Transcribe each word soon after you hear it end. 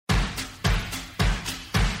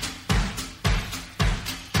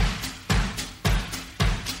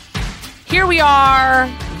Here we are,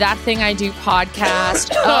 That Thing I Do podcast.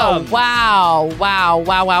 Oh, wow.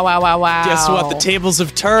 Guess what? The tables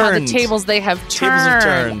have turned. The tables, they have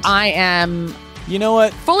turned. I am You know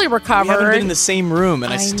what? fully recovered. We haven't been in the same room,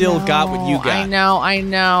 and I still got what you got. I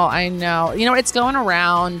know. You know, it's going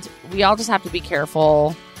around. We all just have to be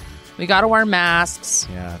careful. We got to wear masks.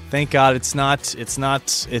 Yeah, thank God it's not the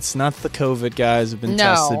COVID guys who've been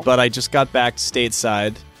No. tested, but I just got back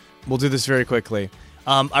stateside. We'll do this very quickly.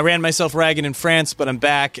 I ran myself ragged in France, but I'm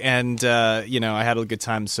back, and I had a good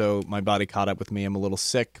time, so my body caught up with me. I'm a little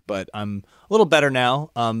sick, but I'm a little better now.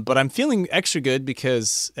 But I'm feeling extra good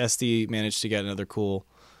because SD managed to get another cool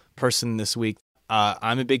person this week.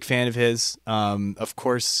 I'm a big fan of his. Of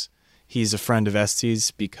course, he's a friend of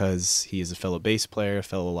Este's because he is a fellow bass player, a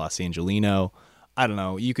fellow Los Angelino. I don't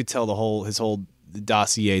know. You could tell his whole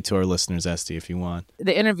dossier to our listeners, Este, if you want.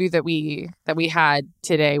 The interview that we had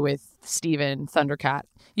today with Steven Thundercat,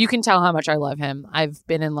 you can tell how much I love him. I've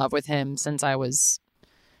been in love with him since I was,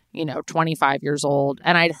 25 years old.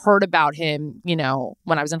 And I'd heard about him,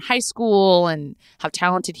 when I was in high school and how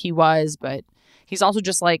talented he was. But he's also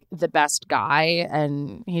just like the best guy.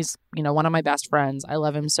 And he's, one of my best friends. I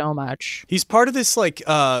love him so much. He's part of this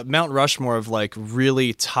Mount Rushmore of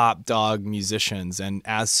really top dog musicians. And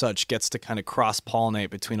as such gets to kind of cross pollinate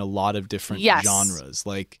between a lot of different genres.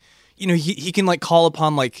 He can call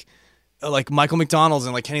upon Michael McDonald's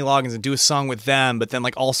and Kenny Loggins and do a song with them, but then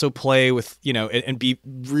also play with, and be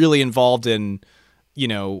really involved in, he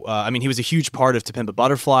was a huge part of To Pimp a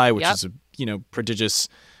Butterfly, which is a, prodigious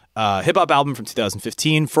hip hop album from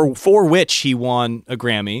 2015 for which he won a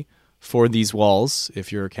Grammy for These Walls,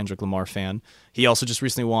 if you're a Kendrick Lamar fan. He also just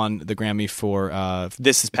recently won the Grammy for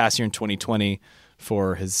this past year in 2020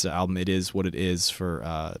 for his album It Is What It Is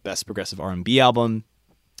for Best Progressive R&B Album.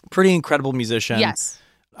 Pretty incredible musician. Yes.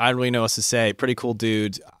 I don't really know what else to say. Pretty cool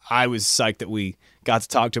dude. I was psyched that we got to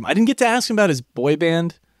talk to him. I didn't get to ask him about his boy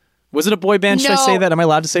band. Was it a boy band? Should I say that? Am I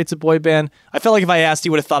allowed to say it's a boy band? I felt like if I asked, he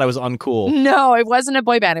would have thought I was uncool. No, it wasn't a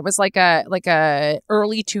boy band. It was like a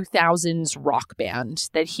early 2000s rock band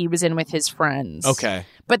that he was in with his friends. Okay.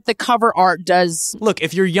 But the cover art does... Look,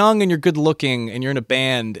 if you're young and you're good looking and you're in a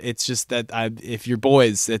band, it's just that if you're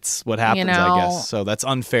boys, it's what happens, I guess. So that's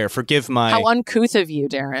unfair. Forgive my... How uncouth of you,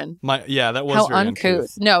 Darren. That was How very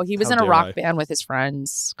uncouth. No, he was in a rock band with his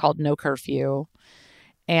friends called No Curfew.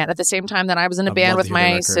 And at the same time that I was in a band with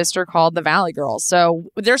my sister called the Valley Girls. So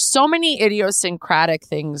there's so many idiosyncratic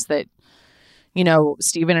things that,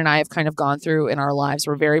 Steven and I have kind of gone through in our lives.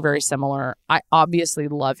 We're very, very similar. I obviously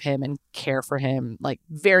love him and care for him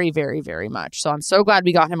very, very, very much. So I'm so glad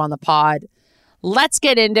we got him on the pod. Let's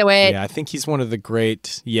get into it. Yeah, I think he's one of the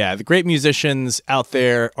great musicians out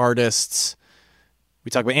there, artists. We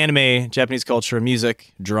talk about anime, Japanese culture,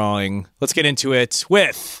 music, drawing. Let's get into it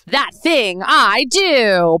with... That Thing I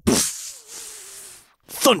Do.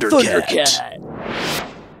 Thundercat.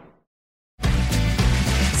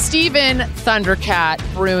 Steven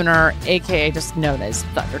Thundercat Bruner, a.k.a. just known as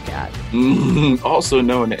Thundercat. Also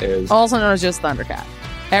known as... Also known as just Thundercat.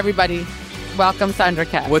 Everybody, welcome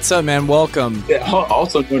Thundercat. What's up, man? Welcome. Yeah,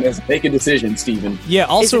 also known as Make a Decision, Steven. Yeah,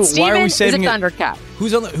 also, why are we saving it? Is it Thundercat?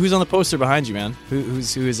 Who's on the poster behind you, man? Who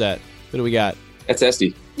is that? What do we got? That's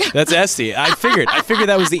Este. That's Este. I figured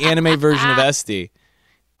that was the anime version of Este.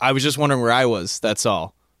 I was just wondering where I was. That's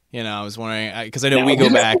all. I was wondering because I know we go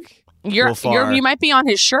back. You might be on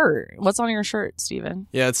his shirt. What's on your shirt, Steven?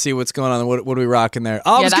 Yeah, let's see what's going on. What are we rocking there?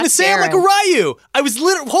 Oh, I was gonna say Darren. I'm like a Ryu. I was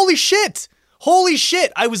literally holy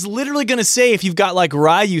shit. I was literally gonna say if you've got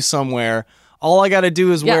Ryu somewhere, all I gotta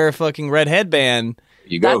do is wear a fucking red headband.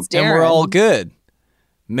 You go, That's Darren. And we're all good.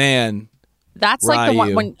 Man, that's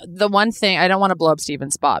Ryu. the one thing. I don't want to blow up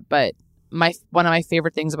Steven's spot, but one of my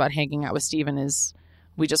favorite things about hanging out with Steven is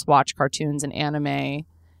we just watch cartoons and anime,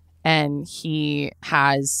 and he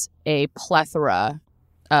has a plethora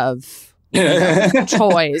of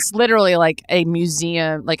toys, literally like a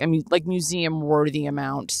museum, museum worthy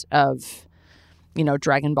amount of,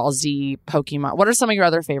 Dragon Ball Z, Pokemon. What are some of your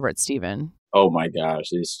other favorites, Steven? Oh my gosh,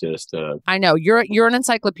 it's just I know you're an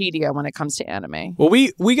encyclopedia when it comes to anime. Well,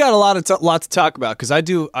 we got a lot to talk about because I've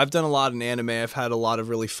done a lot in anime. I've had a lot of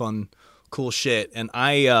really fun, cool shit, and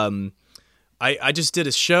I just did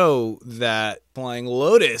a show that Flying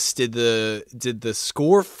Lotus did the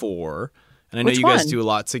score for, and I know you guys do a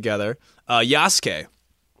lot together. Yasuke.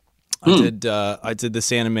 I did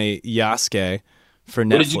this anime Yasuke for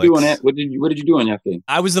Netflix. What did you do on that? What did you do on Yasuke?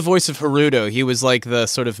 I was the voice of Haruto. He was like the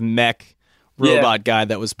sort of mech robot guy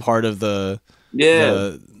that was part of the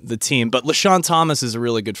team. But LaShawn Thomas is a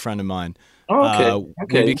really good friend of mine. Oh,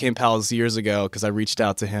 okay. We became pals years ago because I reached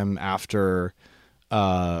out to him after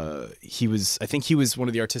I think he was one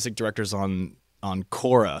of the artistic directors on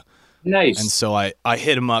Korra. Nice. And so I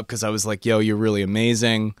hit him up because I was like, yo, you're really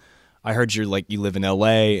amazing. I heard you live in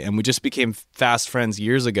LA, and we just became fast friends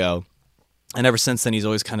years ago. And ever since then, he's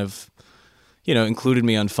always kind of, included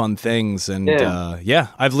me on fun things. And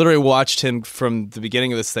I've literally watched him from the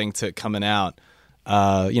beginning of this thing to coming out.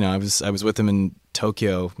 I was with him in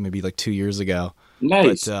Tokyo maybe like 2 years ago.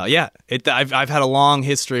 Nice. But I've had a long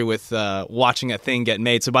history with watching that thing get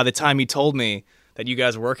made. So by the time he told me that you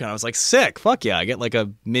guys were working on it, I was like, sick, fuck yeah, I get like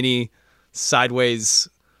a mini Sideways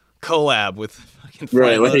collab with fucking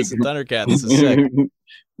Flying Lotus and Thundercat. This is sick.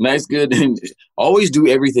 Nice, good. And always do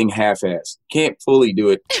everything half-assed. Can't fully do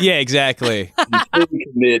it. Yeah, exactly. You fully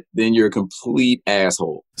commit, then you're a complete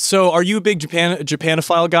asshole. So are you a big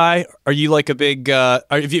Japanophile guy? Are you like a big,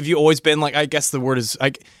 have you always been like, I guess the word is,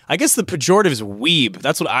 I guess the pejorative is weeb.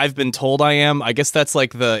 That's what I've been told I am. I guess that's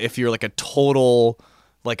like if you're like a total,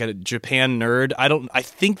 like a Japan nerd. I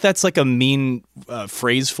think that's like a mean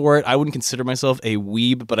phrase for it. I wouldn't consider myself a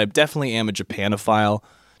weeb, but I definitely am a Japanophile.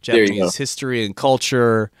 Japanese history and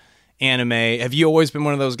culture, anime. Have you always been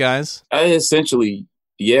one of those guys? Essentially,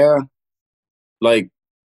 yeah. Like,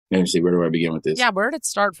 let me see, where do I begin with this? Yeah, where did it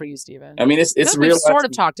start for you, Steven? I mean, it's we've sort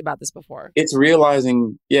of talked about this before. It's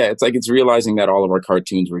realizing that all of our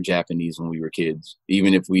cartoons were Japanese when we were kids,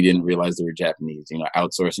 even if we didn't realize they were Japanese.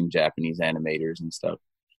 Outsourcing Japanese animators and stuff.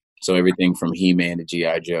 So everything from He-Man to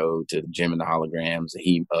G.I. Joe to Jim and the Holograms,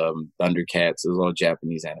 Thundercats, it was all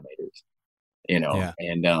Japanese animators. And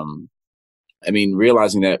I mean,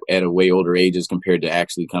 realizing that at a way older age as compared to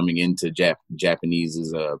actually coming into Japanese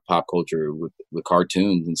as a pop culture with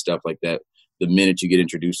cartoons and stuff like that, the minute you get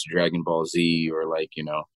introduced to Dragon Ball Z or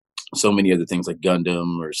so many other things like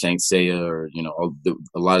Gundam or Saint Seiya or,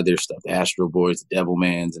 a lot of their stuff, the Astro Boys, the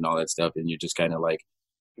Devilmans and all that stuff. And you're just kind of like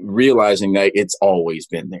realizing that it's always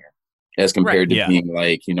been there. As compared to being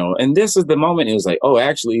like, and this is the moment it was like, oh,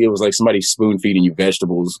 actually, it was like somebody spoon feeding you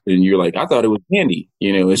vegetables. And you're like, I thought it was candy.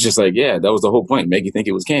 It's just like, yeah, that was the whole point, make you think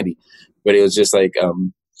it was candy. But it was just like,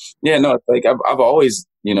 it's like I've always,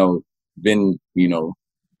 been,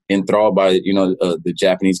 enthralled by, the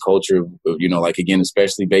Japanese culture, like, again,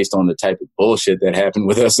 especially based on the type of bullshit that happened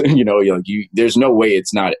with us. There's no way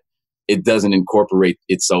it doesn't incorporate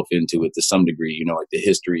itself into it to some degree, like the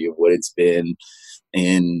history of what it's been.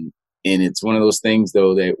 And it's one of those things,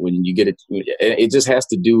 though, that when you get it just has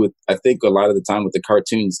to do with, I think a lot of the time with the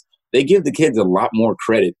cartoons, they give the kids a lot more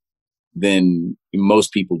credit than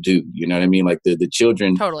most people do. You know what I mean? Like the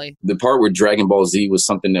children. Totally. The part where Dragon Ball Z was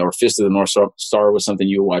something, or Fist of the North Star was something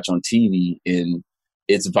you would watch on TV, and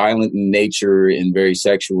it's violent in nature and very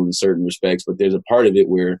sexual in certain respects. But there's a part of it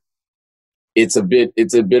where it's a bit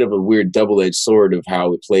of a weird double-edged sword of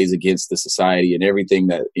how it plays against the society and everything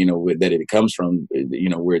that, that it comes from,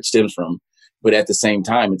 where it stems from. But at the same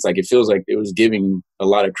time, it's like, it feels like it was giving a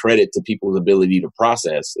lot of credit to people's ability to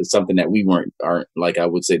process. It's something that we aren't like, I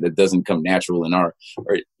would say, that doesn't come natural in our,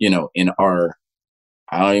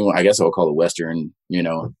 I guess I'll call it Western,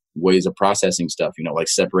 ways of processing stuff, like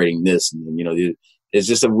separating this and, it's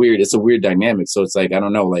just it's a weird dynamic. So it's like, I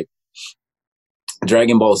don't know, like,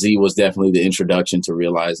 Dragon Ball Z was definitely the introduction to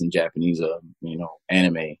realizing Japanese,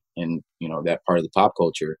 anime and, that part of the pop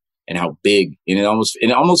culture and how big, and it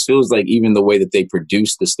almost feels like even the way that they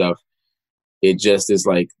produce the stuff, it just is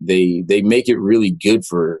like they make it really good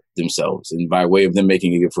for themselves. And by way of them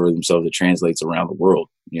making it good for themselves, it translates around the world,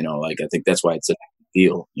 I think that's why it's a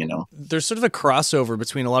deal, There's sort of a crossover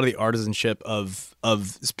between a lot of the artisanship of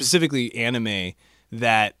specifically anime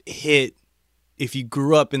that hit, if you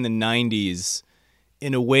grew up in the 90s,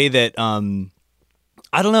 in a way that,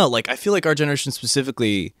 I don't know, like, I feel like our generation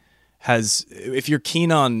specifically has, if you're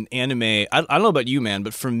keen on anime, I don't know about you, man,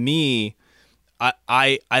 but for me,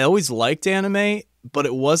 I always liked anime, but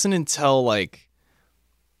it wasn't until, like,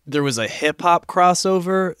 there was a hip-hop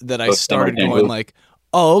crossover that I started going, like,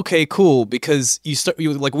 oh, okay, cool, because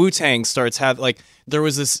like, Wu-Tang starts there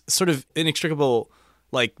was this sort of inextricable,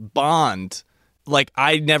 like, bond. Like,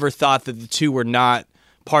 I never thought that the two were not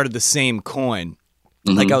part of the same coin.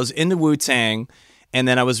 Mm-hmm. Like, I was into Wu-Tang, and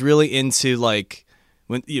then I was really into, like,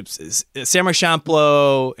 when Samurai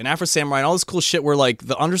Champloo and Afro Samurai and all this cool shit where, like,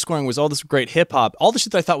 the underscoring was all this great hip-hop. All the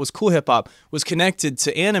shit that I thought was cool hip-hop was connected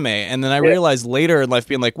to anime, and then I realized later in life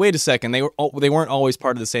being like, wait a second, they weren't always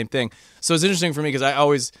part of the same thing. So it's interesting for me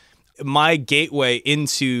because my gateway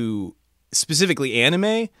into specifically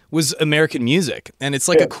anime was American music, and it's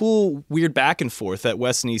like a cool, weird back and forth that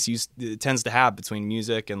West and East tends to have between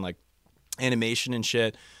music and, like, animation and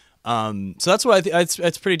shit. So that's what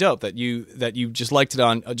it's pretty dope that you just liked it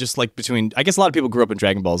on just like between. I guess a lot of people grew up in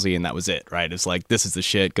Dragon Ball Z and that was it, right? It's like, this is the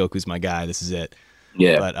shit. Goku's my guy. This is it.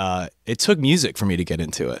 Yeah. But it took music for me to get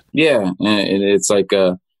into it. Yeah, and it's like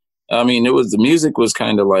the music was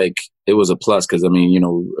kind of like, it was a plus because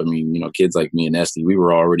kids like me and Esty, we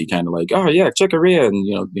were already kind of like, oh yeah, Chikaria, and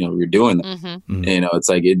we were doing that. Mm-hmm. It's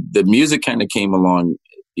like the music kind of came along.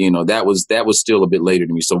 That was still a bit later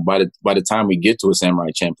to me. So by the time we get to a Samurai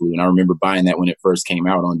Champloo, and I remember buying that when it first came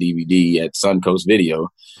out on DVD at Suncoast Video,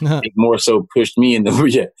 it more so pushed me in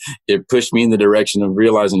the direction of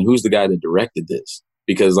realizing who's the guy that directed this,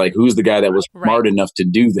 because like who's the guy that was smart enough to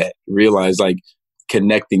do that, realize like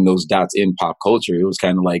connecting those dots in pop culture. It was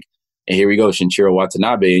kind of like, and here we go, Shinichiro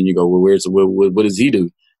Watanabe, and you go, well, what does he do?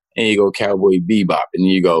 And you go, Cowboy Bebop, and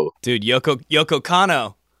you go, dude, Yoko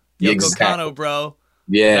Kanno, Kanno, bro.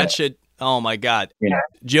 Yeah, that shit. Oh my god, yeah.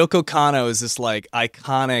 Yoko Kanno is this like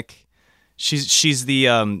iconic. She's the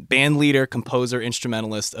band leader, composer,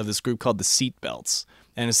 instrumentalist of this group called the Seatbelts,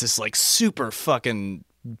 and it's this like super fucking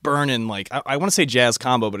burning, like I want to say jazz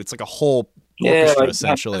combo, but it's like a whole orchestra,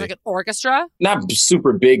 essentially. Like an orchestra, not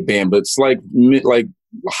super big band, but it's like mid, like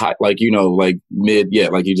hot, like like mid, yeah,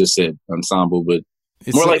 like you just said, ensemble, but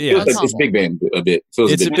it's more like it's big band a bit.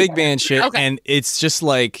 It's a big band shit, okay. And it's just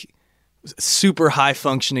like super high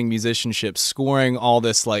functioning musicianship, scoring all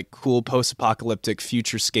this like cool post-apocalyptic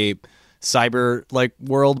futurescape cyber like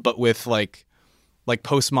world, but with like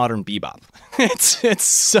postmodern bebop. It's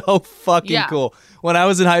so fucking cool. When I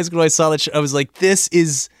was in high school, I saw that I was like, this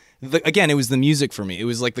is it was the music for me. It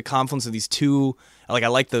was like the confluence of these two. Like I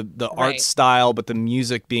like the art style, but the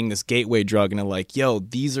music being this gateway drug, and I'm like, yo,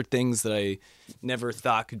 these are things that I never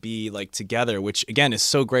thought could be like together, which again is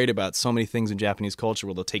so great about so many things in Japanese culture,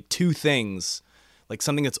 where they'll take two things, like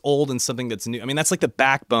something that's old and something that's new. I mean, that's like the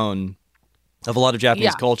backbone of a lot of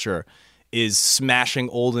Japanese culture, is smashing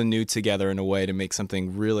old and new together in a way to make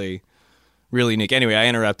something really, really unique. Anyway, I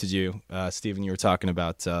interrupted you, Stephen. You were talking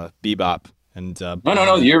about bebop, and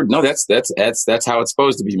no, that's how it's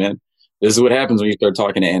supposed to be, man. This is what happens when you start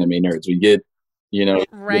talking to anime nerds. We get, get a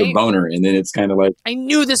boner, and then it's kind of like, I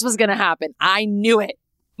knew this was going to happen. I knew it.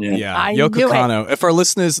 Yeah. Yoko Kanno. If our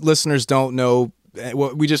listeners don't know,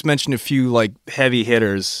 we just mentioned a few like heavy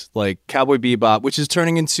hitters, like Cowboy Bebop, which is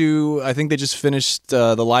turning into, I think they just finished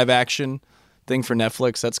the live action thing for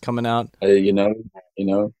Netflix that's coming out.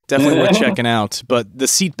 Definitely worth checking out. But the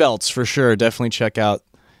Seatbelts for sure. Definitely check out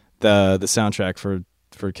the soundtrack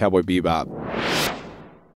for Cowboy Bebop.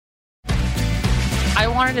 I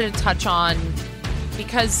wanted to touch on,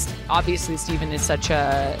 because obviously Stephen is such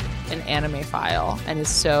an anime-phile and is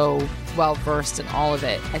so well-versed in all of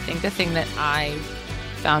it. I think the thing that I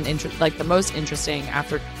found the most interesting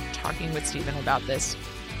after talking with Stephen about this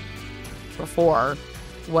before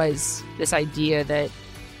was this idea that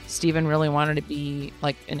Stephen really wanted to be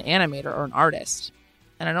like an animator or an artist.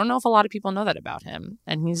 And I don't know if a lot of people know that about him.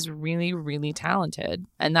 And he's really, really talented.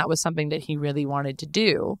 And that was something that he really wanted to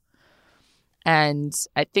do. And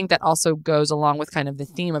I think that also goes along with kind of the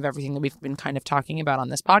theme of everything that we've been kind of talking about on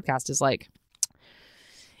this podcast, is like,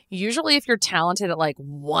 usually if you're talented at like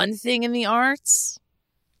one thing in the arts,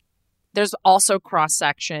 there's also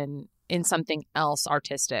cross-section in something else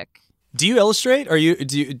artistic. Do you illustrate?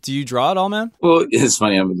 Do you draw at all, man? Well, it's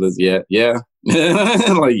funny. Yeah.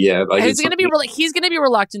 He's gonna be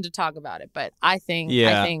reluctant to talk about it, but I think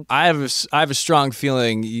I have a strong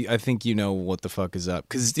feeling. I think you know what the fuck is up,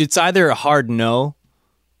 because it's either a hard no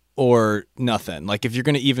or nothing. Like if you're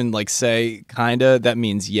gonna even like say kinda, that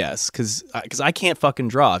means yes, because I can't fucking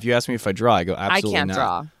draw. If you ask me if I draw, I go absolutely I can't not.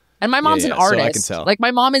 draw. And my mom's an artist. So I can tell. Like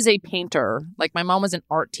my mom is a painter. Like my mom was an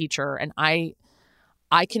art teacher, and I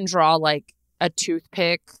can draw like a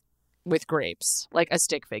toothpick with grapes, like a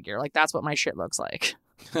stick figure. Like that's what my shit looks like.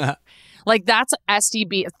 Like that's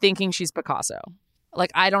SDB thinking she's Picasso.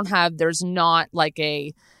 Like there's not like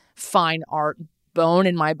a fine art bone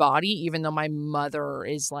in my body, even though my mother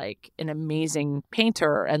is like an amazing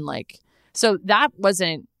painter. And like, so that was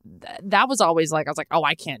always like, I was like, oh,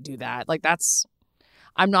 I can't do that. Like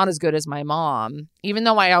I'm not as good as my mom, even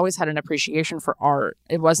though I always had an appreciation for art.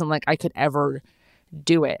 It wasn't like I could ever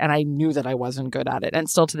do it, and I knew that I wasn't good at it, and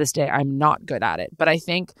still to this day I'm not good at it. But I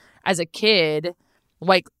think as a kid,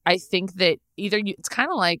 like I think that it's kind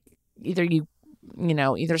of like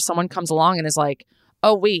either someone comes along and is like,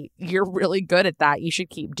 oh wait, you're really good at that, you should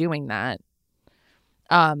keep doing that.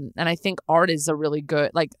 And I think art is a really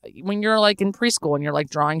good, like when you're like in preschool and you're like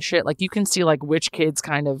drawing shit, like you can see like which kids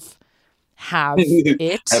kind of have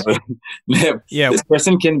it. This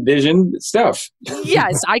person can vision stuff.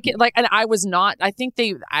 Yes, I can. Like, and I was not. I think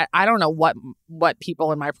I don't know what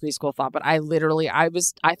people in my preschool thought, but I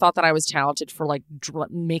thought that I was talented for like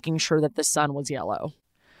making sure that the sun was yellow.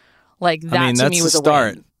 Like that to me was a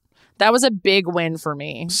start. Win. That was a big win for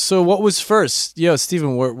me. So what was first? Yo,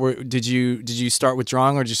 Steven, did you start with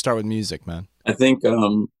drawing or did you start with music, man? I think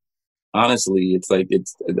honestly,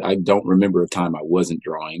 I don't remember a time I wasn't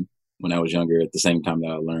drawing when I was younger. At the same time that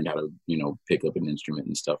I learned how to, pick up an instrument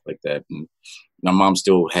and stuff like that. And my mom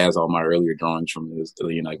still has all my earlier drawings from this,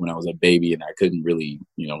 like when I was a baby and I couldn't really,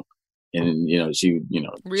 she,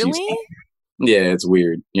 really, yeah, it's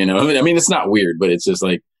weird. I mean, it's not weird, but it's just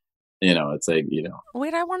like, it's like,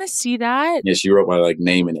 Wait, I want to see that. Yeah, she wrote my like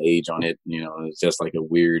name and age on it. It's just like a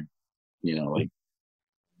weird,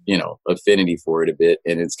 affinity for it a bit.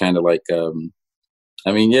 And it's kind of like, it's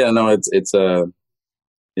one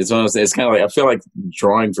of those things. It's kind of like, I feel like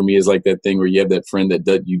drawing for me is like that thing where you have that friend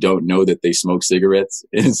that you don't know that they smoke cigarettes.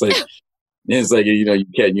 And it's like, you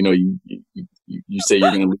can't, you say you're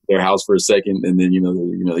going to leave their house for a second. And then,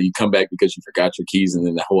 you come back because you forgot your keys and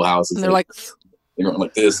then the whole house is and they're like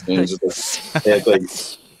like this, and it's just it's like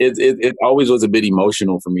it always was a bit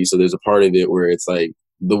emotional for me. So there's a part of it where it's like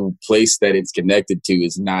the place that it's connected to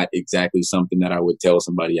is not exactly something that I would tell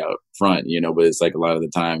somebody out front, but it's like a lot of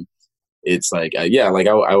the time it's like I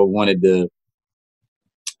wanted to.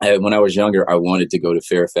 When I was younger, I wanted to go to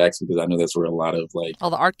Fairfax because I know that's where a lot of like all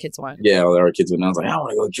the art kids went. Yeah, all the art kids went. And I was like, I want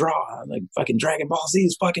to go draw. Like fucking Dragon Ball Z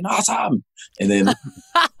is fucking awesome. And then, and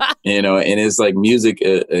it's like music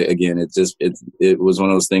again. It was one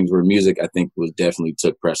of those things where music I think was definitely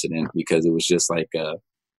took precedent because it was just like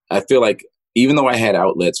I feel like even though I had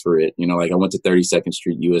outlets for it, like I went to 32nd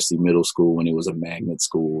Street USC Middle School when it was a magnet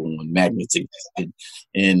school when magnets existed,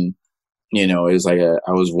 and it was like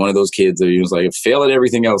I was one of those kids that was like fail at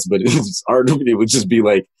everything else, but it was art. It would just be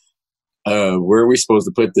like, where are we supposed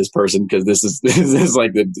to put this person? Because this is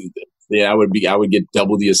like I would get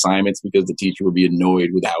double the assignments because the teacher would be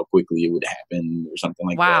annoyed with how quickly it would happen or something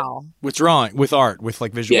like that. Wow. With drawing, with art, with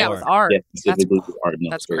like visual art. With art. Yeah, specifically with art.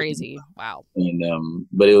 That's crazy. Wow. And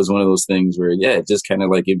but it was one of those things where it just kind of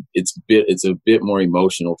like it's a bit more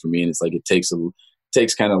emotional for me, and it's like it takes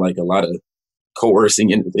kind of like a lot of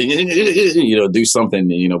coercing and do something,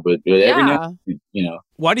 but every now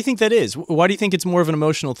Why do you think that is? Why do you think it's more of an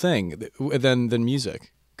emotional thing than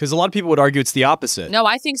music? Because a lot of people would argue it's the opposite. No,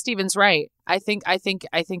 I think Steven's right. I think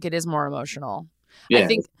it is more emotional. Yeah. I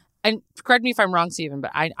think, and correct me if I'm wrong, Steven,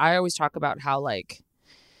 but I always talk about how like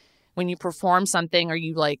when you perform something or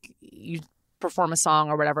you perform a song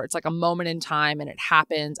or whatever, it's like a moment in time and it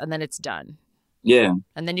happens and then it's done. Yeah.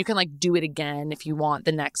 And then you can like do it again if you want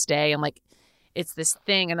the next day, and like it's this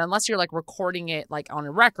thing. And unless you're like recording it like on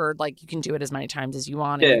a record, like you can do it as many times as you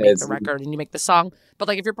want and you make the record and you make the song. But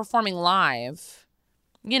like if you're performing live,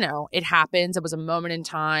 it happens. It was a moment in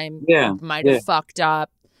time. Yeah. You might have fucked up,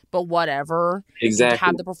 but whatever. Exactly. You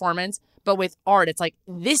have the performance. But with art, it's like,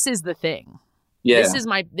 this is the thing. Yeah. This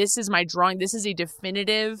is my drawing. This is a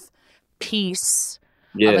definitive piece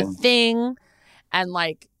of a thing.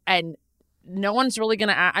 And no one's really going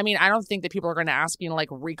to, I don't think that people are going to ask you to like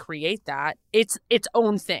recreate that. It's its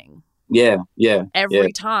own thing. Yeah. Yeah.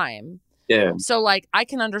 Every time. Yeah. So like, I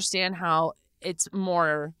can understand how it's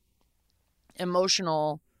more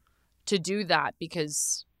emotional to do that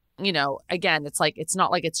because, again, it's like, it's not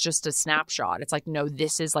like it's just a snapshot. It's like, no,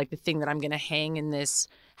 this is like the thing that I'm going to hang in this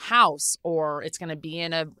house, or it's going to be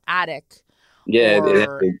in an attic. Yeah.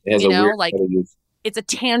 Or, it has like, it's a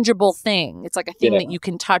tangible thing. It's like a thing that you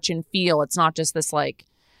can touch and feel. It's not just this like,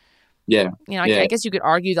 I guess you could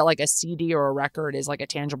argue that like a CD or a record is like a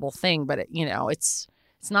tangible thing, but it's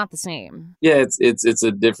not the same. Yeah. It's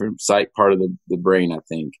a different part of the brain, I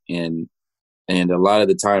think. And a lot of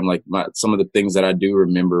the time, like some of the things that I do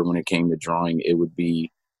remember when it came to drawing, it would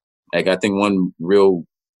be like, I think one real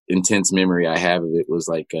intense memory I have of it was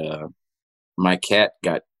like, my cat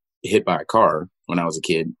got hit by a car when I was a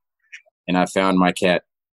kid. And I found my cat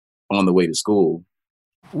on the way to school,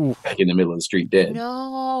 back in the middle of the street, dead.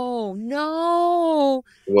 No.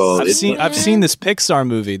 Well, I've seen this Pixar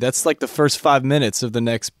movie. That's like the first 5 minutes of the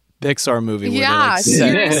next Pixar movie. Yeah,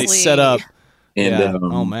 where they set up. And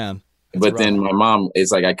oh man. But then my mom,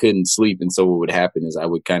 it's like I couldn't sleep, and so what would happen is I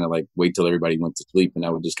would kind of like wait till everybody went to sleep, and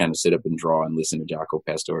I would just kind of sit up and draw and listen to Jaco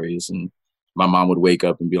Pastorius. And my mom would wake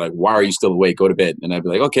up and be like, "Why are you still awake? Go to bed." And I'd be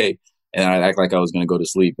like, "Okay." And I'd act like I was going to go to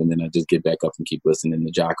sleep, and then I'd just get back up and keep listening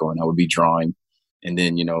to Jaco, and I would be drawing. And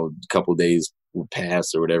then, a couple of days would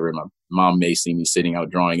pass or whatever, and my mom may see me sitting out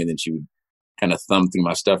drawing, and then she would kind of thumb through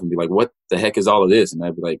my stuff and be like, "What the heck is all of this?" And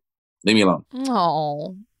I'd be like, Leave me alone.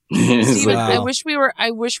 Oh, Steven, I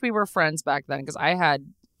wish we were friends back then, because I had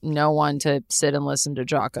no one to sit and listen to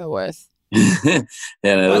Jocko with. Yeah,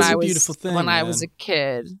 that's a beautiful thing. When I was a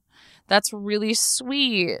kid. That's really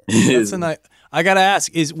sweet. I gotta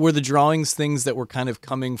ask: were the drawings things that were kind of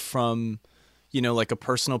coming from, like a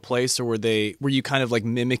personal place, or were you kind of like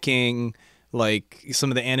mimicking like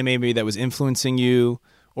some of the anime maybe that was influencing you,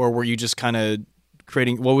 or were you just kind of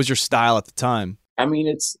creating? What was your style at the time? I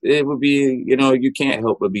mean, it would be, you can't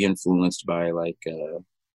help but be influenced by like,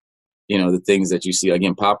 the things that you see.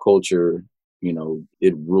 Again, pop culture,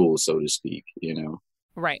 it rules, so to speak.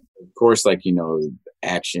 Right. Of course, like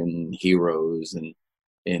action heroes and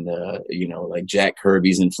like Jack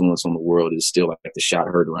Kirby's influence on the world is still like the shot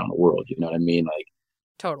heard around the world. You know what I mean? Like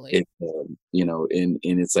totally. and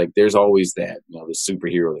it's like there's always that the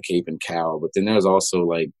superhero, the cape and cowl, but then there's also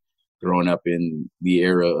like growing up in the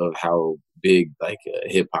era of how big like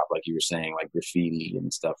hip hop, like you were saying, like graffiti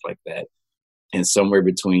and stuff like that, and somewhere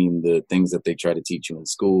between the things that they try to teach you in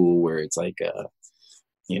school, where it's like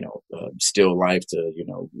still life to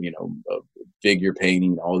figure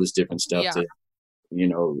painting, all this different stuff to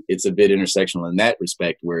it's a bit intersectional in that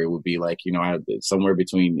respect, where it would be like somewhere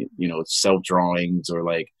between self drawings or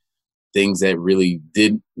like things that really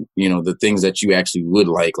did the things that you actually would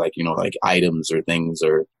like items or things,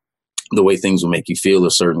 or the way things will make you feel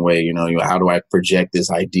a certain way. How do I project this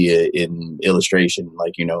idea in illustration?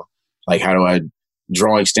 Like how do I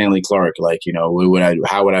drawing Stanley Clark? Like,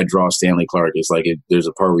 how would I draw Stanley Clark? It's like, there's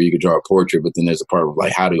a part where you could draw a portrait, but then there's a part of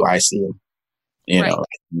like, how do I see him? And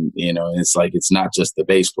it's like, it's not just the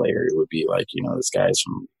bass player. It would be like, this guy's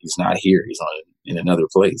he's not here. He's in another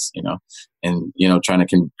place, and, trying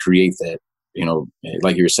to create that,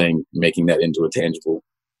 like you were saying, making that into a tangible.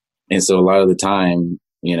 And so a lot of the time,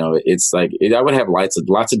 it's like I would have lots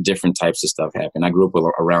of different types of stuff happen. I grew up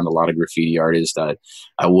around a lot of graffiti artists.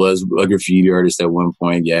 I was a graffiti artist at one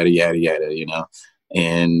point, yada yada yada.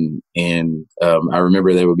 And I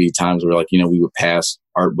remember there would be times where like we would pass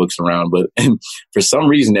art books around, but for some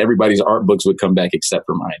reason everybody's art books would come back except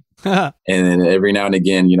for mine. And then every now and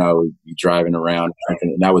again, I would be driving around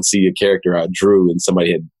and I would see a character I drew and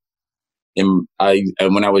somebody had. And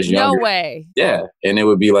when I was younger, no way. Yeah, and it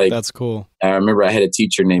would be like, that's cool. I remember I had a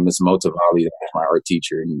teacher named Miss Motavali, that was my art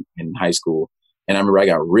teacher in high school, and I remember I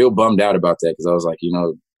got real bummed out about that because I was like,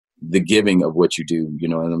 the giving of what you do,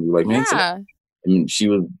 and I'd be like, man, and she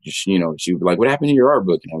would be like, what happened to your art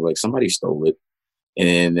book? And I was like, somebody stole it.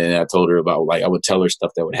 And then I told her about like I would tell her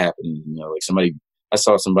stuff that would happen, like I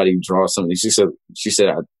saw somebody draw something. She said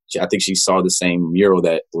I think she saw the same mural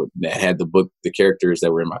that had the characters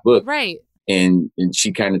that were in my book. Right. And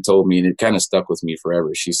she kind of told me, and it kind of stuck with me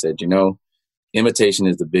forever. She said, imitation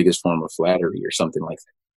is the biggest form of flattery or something like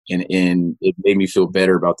that. And it made me feel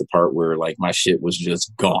better about the part where like my shit was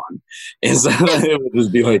just gone. And so it would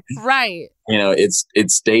just be like, right.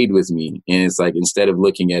 It stayed with me. And it's like, instead of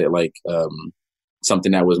looking at it like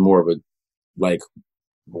something that was more of a like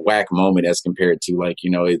whack moment as compared to like,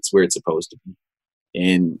 it's where it's supposed to be.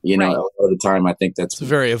 And, right. A lot of the time, I think that's a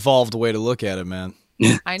very evolved way to look at it, man.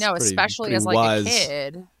 I know, especially as like wise. A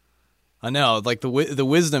kid. I know, like the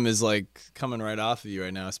wisdom is like coming right off of you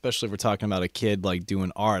right now, especially if we're talking about a kid like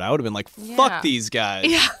doing art. I would have been like, fuck these guys.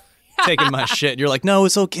 Yeah. Taking my shit. You're like, no,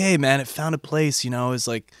 it's okay, man. It found a place, it's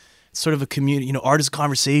like sort of a community, art is a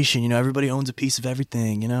conversation, everybody owns a piece of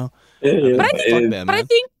everything, Yeah. But I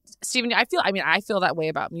think, Steven, I feel that way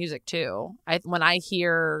about music too. When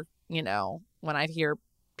I hear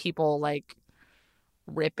people like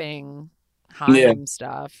ripping Haim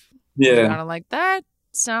stuff, yeah, and I'm like, that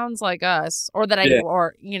sounds like us, or that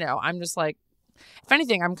I'm just like, if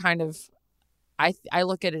anything, I'm kind of, I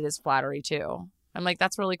look at it as flattery too. I'm like,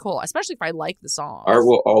 that's really cool, especially if I like the song. Art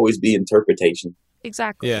will always be interpretation.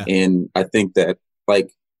 Exactly. Yeah. And I think that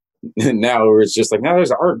like now where it's just like, now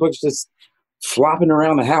there's art books just flopping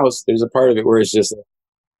around the house. There's a part of it where it's just,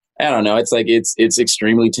 I don't know. It's like, it's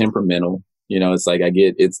extremely temperamental. It's like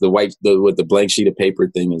it's with the blank sheet of paper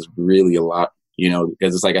thing is really a lot,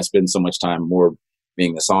 because it's like I spend so much time more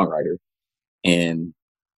being a songwriter, and,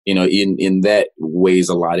 in that weighs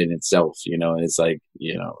a lot in itself, and it's like,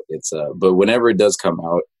 but whenever it does come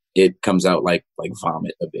out, it comes out like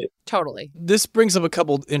vomit a bit. Totally. This brings up a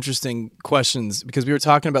couple interesting questions because we were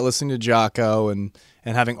talking about listening to Jocko and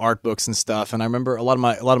having art books and stuff. And I remember a lot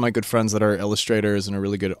of my good friends that are illustrators and are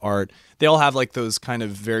really good at art. They all have like those kind of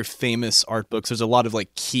very famous art books. There's a lot of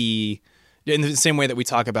like key, in the same way that we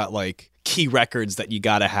talk about like key records that you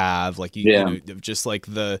got to have, like just like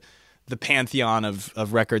the pantheon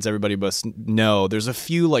of records everybody must know. There's a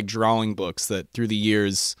few like drawing books that through the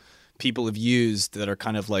years people have used that are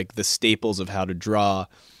kind of like the staples of how to draw.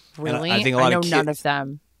 Really? I think I know none of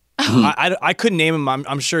them. I couldn't name them.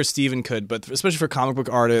 I'm sure Steven could, but especially for comic book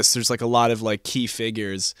artists, there's like a lot of like key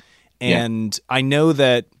figures. And I know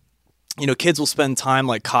that, you know, kids will spend time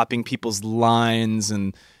like copying people's lines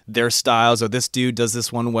and their styles, or this dude does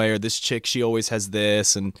this one way, or this chick, she always has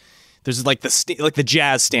this. And there's like the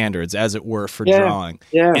jazz standards, as it were, for drawing.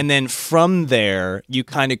 Yeah. And then from there, you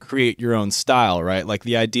kind of create your own style, right? Like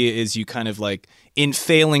the idea is you kind of like, in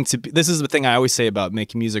failing to be, this is the thing I always say about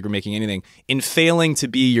making music or making anything, in failing to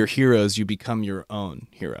be your heroes, you become your own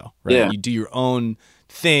hero, right? Yeah. You do your own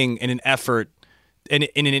thing in an effort, and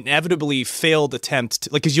in an inevitably failed attempt to,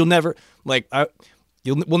 like, because you'll never, like,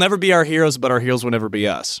 we'll never be our heroes, but our heroes will never be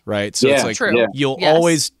us, right? So it's like, you'll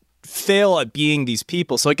always fail at being these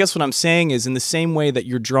people. So I guess what I'm saying is, in the same way that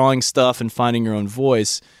you're drawing stuff and finding your own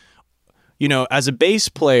voice, you know, as a bass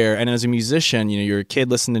player and as a musician, you know, you're a kid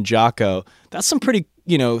listening to Jaco, that's some pretty,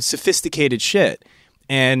 you know, sophisticated shit.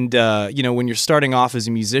 And, you know, when you're starting off as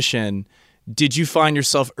a musician, did you find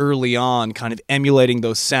yourself early on kind of emulating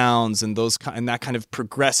those sounds and that kind of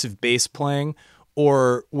progressive bass playing?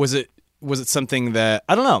 Or was it something that,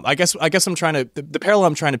 I don't know, I guess I'm trying to, the parallel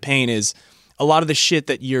I'm trying to paint is a lot of the shit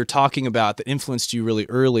that you're talking about that influenced you really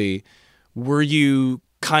early. Were you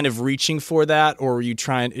kind of reaching for that, or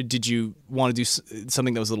did you want to do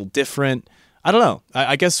something that was a little different? I don't know.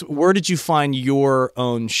 I guess, where did you find your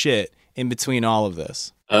own shit in between all of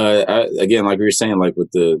this? Again, like we were saying, like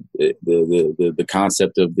with the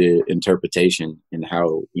concept of the interpretation and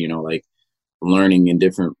how, you know, like learning in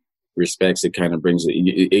different respects, it kind of brings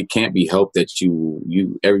it can't be helped that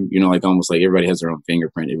you know, like almost like everybody has their own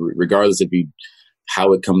fingerprint, regardless if you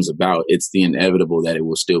how it comes about. It's the inevitable that it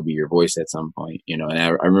will still be your voice at some point, you know. And I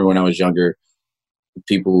remember when I was younger,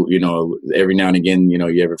 people, you know, every now and again, you know,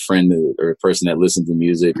 you have a friend or a person that listens to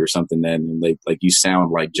music or something that, and like you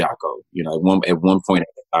sound like Jaco, you know. At one point it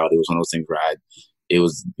was one of those things where it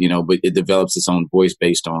was, you know, but it develops its own voice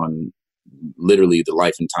based on literally the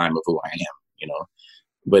life and time of who I am, you know.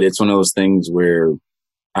 But it's one of those things where,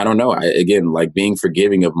 I don't know, again, like being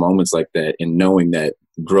forgiving of moments like that and knowing that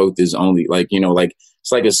growth is only like, you know, like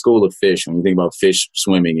it's like a school of fish. When you think about fish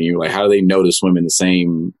swimming and you're like, how do they know to swim in the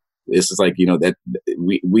same? It's just like, you know, that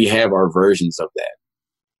we have our versions of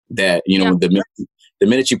that, you know, the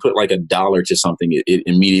minute you put like $1 to something, it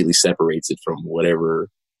immediately separates it from whatever,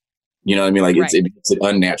 you know what I mean? Like it's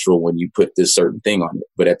unnatural when you put this certain thing on it.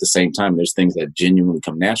 But at the same time, there's things that genuinely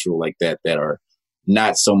come natural like that are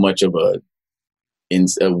not so much of a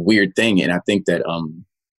weird thing. And I think that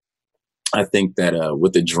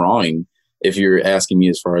with the drawing, if you're asking me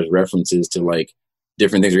as far as references to like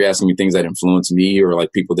different things, you're asking me things that influence me or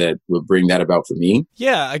like people that would bring that about for me.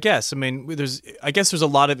 Yeah, I guess. I mean, there's a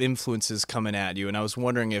lot of influences coming at you, and I was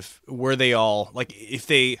wondering were they all like if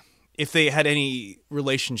they had any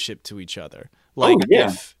relationship to each other. Like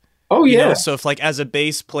you know, so if like as a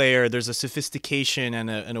bass player, there's a sophistication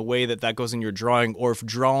and a way that goes in your drawing, or if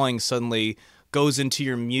drawing suddenly goes into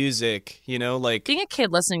your music, you know, like being a kid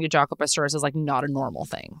listening to Jaco Pastorius is like not a normal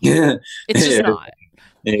thing. It's just not.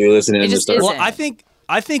 And you're listening to stuff. Well, I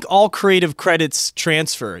think all creative credits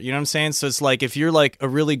transfer. You know what I'm saying? So it's like if you're like a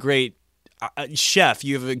really great chef,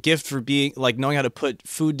 you have a gift for being like knowing how to put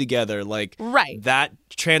food together, like that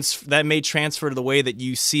may transfer to the way that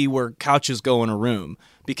you see where couches go in a room,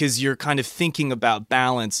 because you're kind of thinking about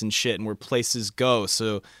balance and shit and where places go.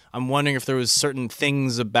 So I'm wondering if there was certain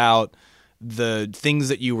things about the things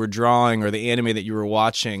that you were drawing or the anime that you were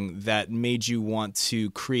watching that made you want to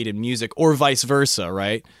create in music, or vice versa,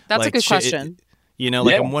 right? That's like a good question. You know,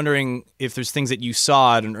 like I'm wondering if there's things that you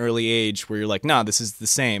saw at an early age where you're like, nah, this is the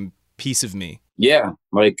same piece of me. Yeah.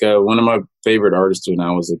 Like one of my favorite artists when I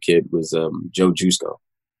was a kid was Joe Jusko.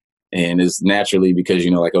 And it's naturally because, you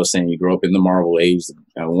know, like I was saying, you grow up in the Marvel age.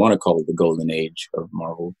 I want to call it the golden age of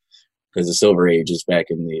Marvel, because the silver age is back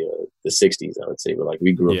in the 60s, I would say. But like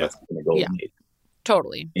we grew up in the golden age.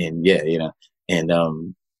 Totally. And you know,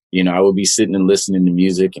 and you know, I would be sitting and listening to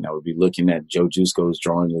music, and I would be looking at Joe Jusko's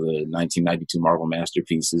drawing of the 1992 Marvel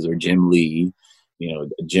masterpieces, or Jim Lee. You know,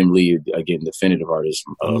 Jim Lee, again, definitive artist.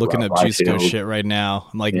 I'm looking up Jusko shit right now.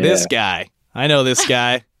 I'm like, this guy. I know this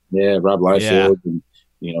guy. Rob Liefeld. And,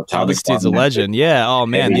 you know, Tom. This dude's a legend. Yeah. Oh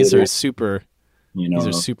man, these are super. You know, these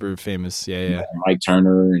are super famous. Yeah. Mike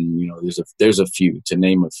Turner, and you know, there's a few, to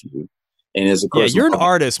name a few. And as of course, you're an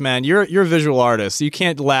artist, man. You're a visual artist. You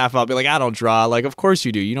can't laugh. I'll be like, I don't draw. Like, of course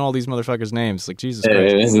you do. You know all these motherfuckers' names. Like, Jesus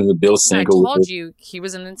Christ. This is Bill Sinkle. I told you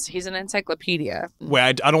he's an encyclopedia.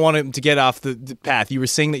 Wait, I don't want him to get off the path. You were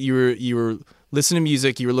saying that you were listening to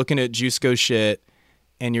music. You were looking at Jusko shit,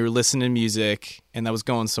 and you were listening to music and that was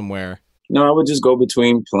going somewhere? No, I would just go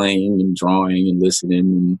between playing and drawing and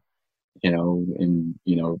listening and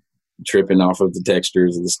tripping off of the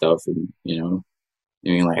textures of the stuff. And, I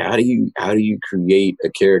mean, like, how do you create a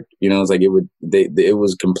character? It's like it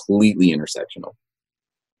was completely intersectional,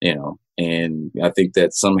 and I think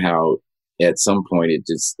that somehow at some point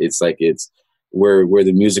it's like it's where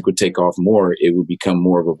the music would take off more, it would become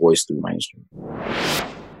more of a voice through mainstream.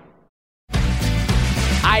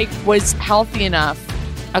 I was healthy enough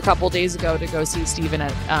a couple days ago to go see Steven at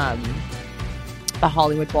the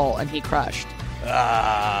Hollywood Bowl, and he crushed.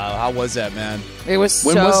 How was that, man? It was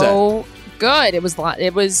when was that? Good. It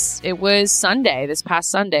was Sunday, this past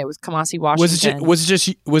Sunday, with Kamasi Washington. Was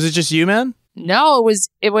it just you, man? No,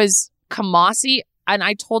 it was Kamasi, and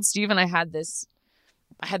I told Steven I had this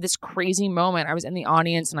crazy moment. I was in the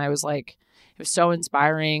audience and I was like, it was so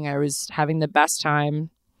inspiring. I was having the best time.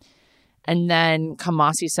 And then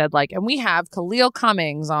Kamasi said, like, and we have Khalil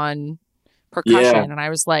Cummings on percussion. Yeah. And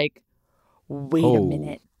I was like, wait a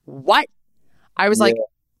minute. What? I was like,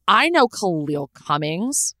 I know Khalil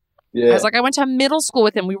Cummings. Yeah. I was like, I went to middle school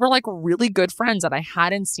with him. We were like really good friends, and I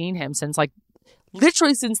hadn't seen him since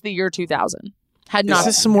literally since the year 2000. Is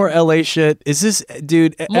this some more LA shit? Is this,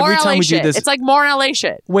 dude, more every time LA we shit. do this. It's like more LA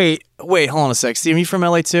shit. Wait, hold on a sec. Steve, are you from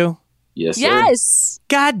LA too? Yes, sir. Yes.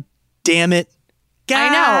 God damn it.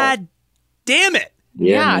 I know. Damn it.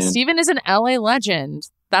 Yeah, Steven is an LA legend.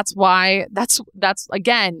 That's why, that's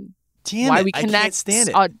again, why we connect. I can't stand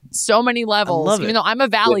it. On so many levels. Even though I'm a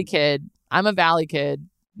Valley kid.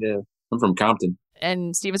 Yeah, I'm from Compton.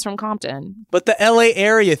 And Steven's from Compton. But the LA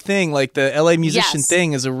area thing, like the LA musician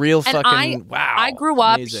thing, is a real fucking wow. I grew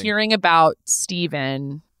up hearing about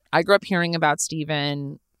Steven.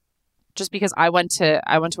 Just because I went to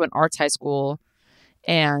an arts high school,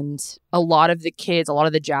 and a lot of the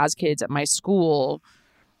jazz kids at my school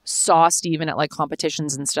saw Steven at like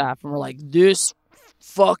competitions and stuff, and were like, this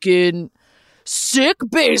fucking sick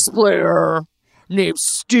bass player named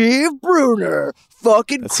Steve Bruner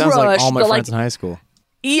fucking crushed. That sounds like all my friends in high school.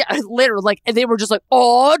 Yeah, literally, like, they were just like,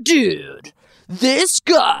 oh, dude, this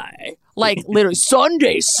guy, like, literally,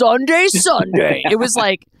 Sunday. It was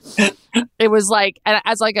like, and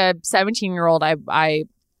as like a 17-year-old, I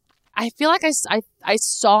feel like I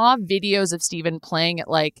saw videos of Steven playing at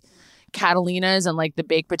like Catalina's and like the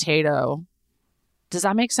Baked Potato. Does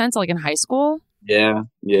that make sense? Like in high school? Yeah.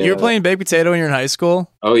 You were playing Baked Potato when you were in high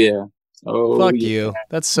school? Oh yeah. Oh, fuck you.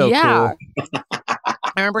 That's so cool.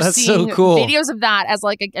 I remember seeing videos of that as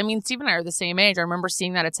like, Steve and I are the same age. I remember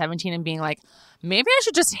seeing that at 17 and being like, maybe I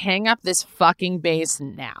should just hang up this fucking bass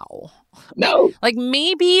now. No. Like,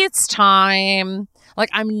 maybe it's time. Like,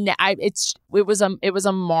 it was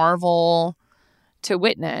a marvel to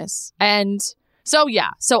witness. And so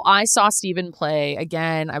I saw Steven play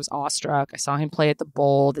again. I was awestruck. I saw him play at the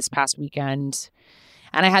Bowl this past weekend,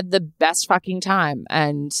 and I had the best fucking time.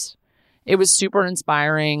 And it was super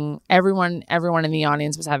inspiring. Everyone in the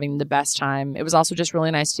audience was having the best time. It was also just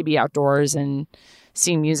really nice to be outdoors and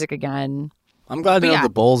seeing music again. I'm glad to know the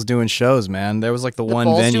Bowl's doing shows, man. There was like the one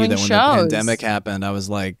venue that when the pandemic happened, I was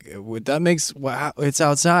like, it's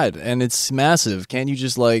outside and it's massive. Can't you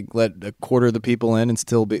just like let a quarter of the people in and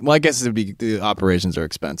still be? Well, I guess the operations are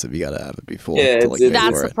expensive. You got to have it be full. Yeah,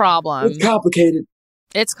 that's the problem. It's complicated.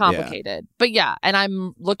 Yeah. But yeah, and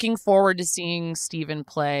I'm looking forward to seeing Steven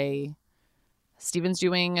play. Steven's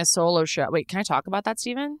doing a solo show. Wait, can I talk about that,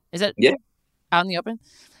 Steven? Is it out in the open?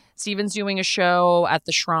 Steven's doing a show at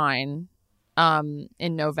the Shrine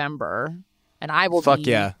in November, and I will be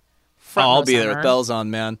I'll be there with bells on,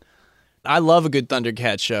 man. I love a good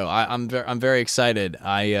Thundercat show. I'm very excited.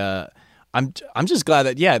 I'm just glad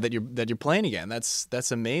that you're playing again.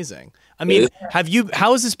 That's amazing. I mean,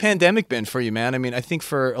 how has this pandemic been for you, man? I mean, I think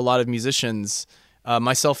for a lot of musicians,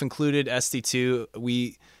 myself included,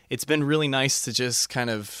 SD2, it's been really nice to just kind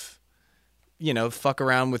of, fuck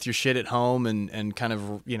around with your shit at home and kind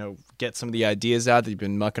of, get some of the ideas out that you've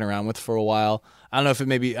been mucking around with for a while. I don't know if it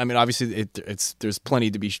maybe, I mean, obviously there's plenty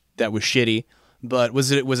to be that was shitty, but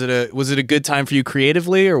was it a good time for you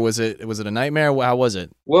creatively, or was it a nightmare? How was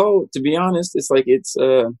it? Well, to be honest, it's like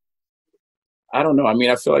I don't know. I mean,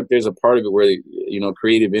 I feel like there's a part of it where,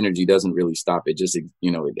 creative energy doesn't really stop. It just,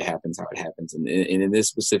 it happens how it happens. And in this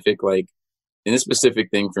specific,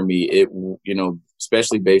 thing for me, it,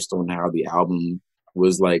 especially based on how the album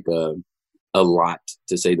was like a lot,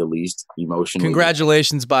 to say the least, emotionally.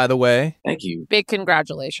 Congratulations, by the way. Thank you. Big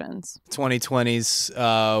congratulations. 2020's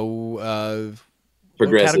Progressive.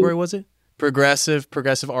 What category was it?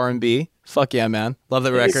 progressive R&B. Fuck yeah, man. Love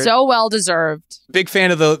the record. So well deserved. Big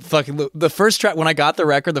fan of the first track. When I got the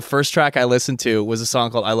record, the first track I listened to was a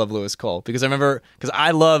song called I Love Lewis Cole, because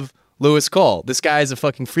I love Lewis Cole. This guy is a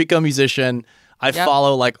fucking freako musician. I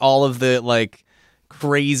follow like all of the like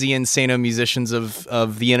crazy insano musicians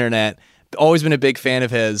of the internet. Always been a big fan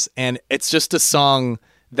of his, and it's just a song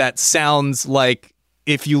that sounds like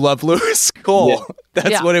if you love Lewis Cole,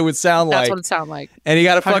 that's what it would sound like. That's what it sounded like. And he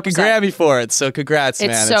got a 100%. Fucking Grammy for it. So congrats, it's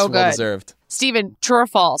man. So it's good. Well deserved. Steven, true or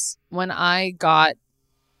false? When I got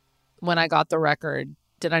the record,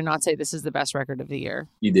 did I not say this is the best record of the year?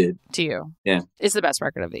 You did. To you. Yeah. It's the best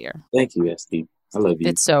record of the year. Thank you, Steve. I love you.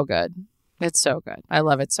 It's so good. It's so good. I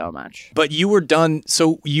love it so much. But you were done.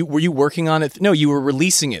 So were you working on it? No, you were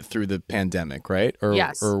releasing it through the pandemic, right?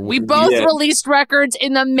 Yes. We both released records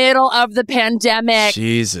in the middle of the pandemic.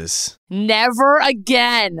 Jesus. Never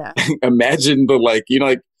again. Imagine the like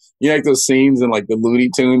those scenes in like the Looney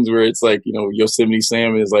Tunes where it's like, Yosemite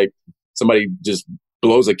Sam is like somebody just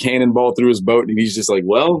blows a cannonball through his boat and he's just like,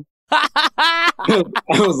 well, it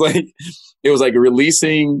was like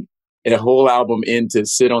releasing a whole album in to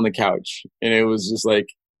sit on the couch. And it was just like,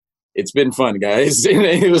 it's been fun, guys. And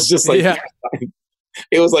it was just like,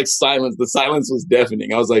 it was like silence. The silence was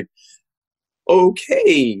deafening. I was like,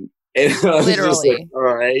 okay. And I was just like, all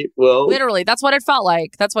right, well. Literally, that's what it felt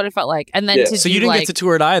like. And then so you didn't get to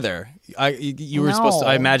tour it either. You were supposed to,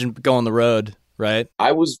 I imagine, go on the road, right?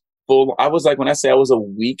 I was like, when I say I was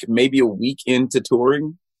maybe a week into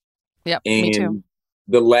touring. Yep, and me too.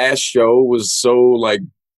 The last show was so like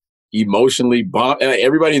emotionally bombed.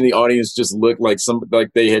 Everybody in the audience just looked like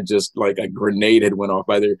they had just like a grenade had went off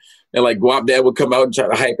by their, and like Guap Dad would come out and try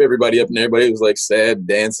to hype everybody up, and everybody was like sad,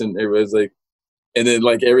 dancing. Everybody was like, and then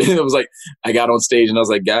like everything, it was like, I got on stage and I was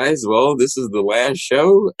like, guys, well, this is the last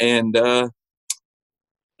show. And it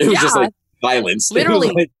was just like silence.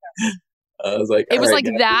 Literally. I was like, it was like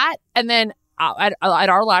guys. that. And then at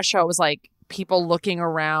our last show, it was like people looking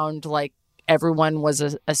around like everyone was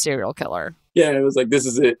a serial killer. Yeah, it was like, this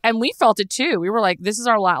is it. And we felt it too. We were like, this is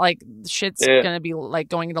our like shit's going to be like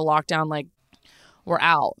going into lockdown. Like we're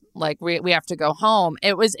out. Like we have to go home.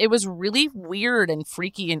 It was really weird and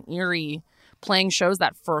freaky and eerie playing shows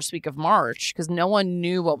that first week of March because no one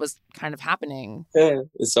knew what was kind of happening. Yeah,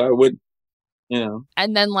 so I would,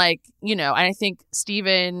 And then and I think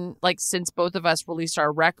Steven, like since both of us released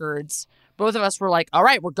our records, both of us were like, all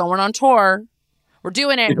right, we're going on tour. We're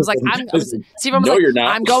doing it. It was like, Steven was like, you're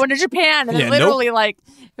not. I'm going to Japan. And then literally it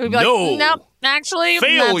would be like, nope, actually,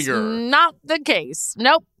 failure. That's not the case.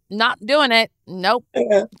 Nope, not doing it. Nope,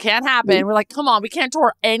 can't happen. We're like, come on, we can't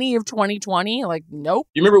tour any of 2020. Like, nope.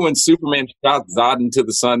 You remember when Superman shot Zod into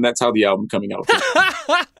the sun? That's how the album coming out.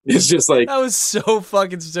 It's just like. That was so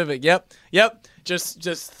fucking specific. Yep.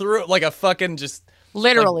 Just threw it like a fucking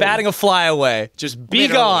literally like batting a fly away. Just be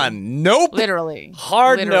gone. Nope. Literally.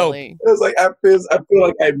 Hard nope. It was like I feel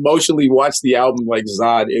like I emotionally watched the album like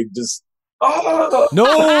Zod. It just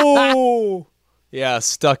no. Yeah,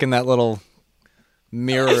 stuck in that little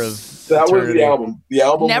mirror of that eternity. was the album. The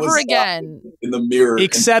album never was again in the mirror.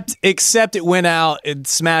 Except it went out, it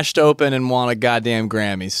smashed open and won a goddamn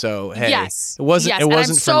Grammy. So hey, yes. It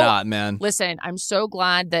wasn't for naught, man. Listen, I'm so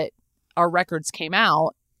glad that our records came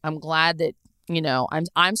out. I'm glad that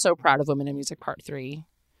I'm so proud of Women in Music Part 3.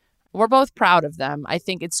 We're both proud of them. I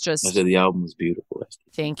think it's just... I said the album was beautiful.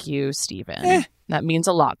 Thank you, Steven. That means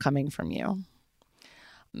a lot coming from you.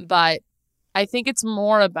 But I think it's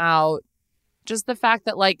more about just the fact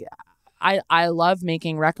that, like, I love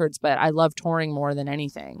making records, but I love touring more than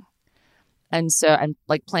anything. And so, and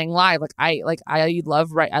like playing live, I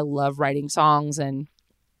love writing songs and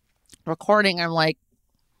recording.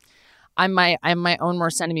 I'm my own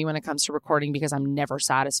worst enemy when it comes to recording because I'm never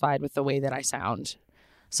satisfied with the way that I sound.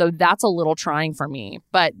 So that's a little trying for me.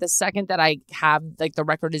 But the second that I have like the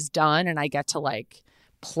record is done and I get to like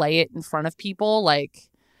play it in front of people, like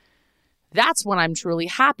that's when I'm truly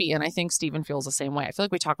happy. And I think Steven feels the same way. I feel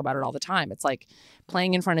like we talk about it all the time. It's like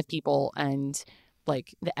playing in front of people and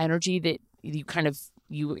like the energy that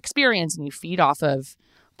you experience and you feed off of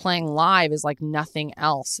playing live is like nothing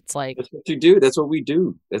else. It's like that's what you do. That's what we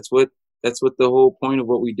do. That's what the whole point of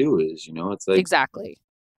what we do is, it's like exactly,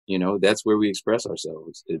 that's where we express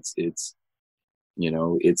ourselves. It's it's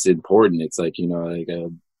important. It's like,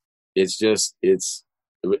 it's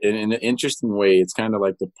in an interesting way. It's kind of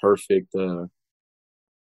like the perfect,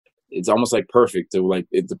 it's almost like perfect to like,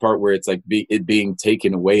 it's the part where it's like it being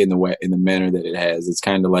taken away in the manner that it has. It's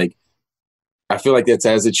kind of like, I feel like that's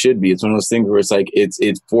as it should be. It's one of those things where it's like,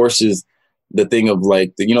 it forces the thing of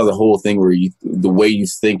like, the whole thing where the way you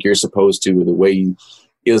think you're supposed to, or the way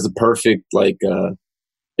it was the perfect like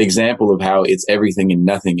example of how it's everything and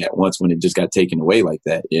nothing at once when it just got taken away like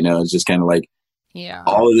that. You know, it's just kind of like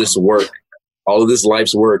all of this work, all of this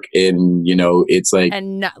life's work, and you know, it's like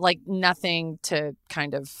like nothing to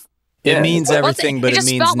kind of. It means everything, but it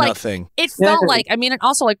means nothing. It felt like, I mean, and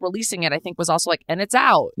also like releasing it, I think was also like, and it's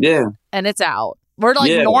out. Yeah. And it's out. Where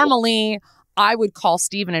like normally I would call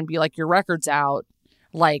Steven and be like, your record's out.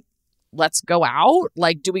 Like, let's go out.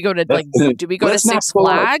 Like, do we go to to Six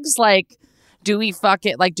Flags? Like, do we fuck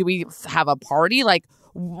it? Like, do we have a party? Like,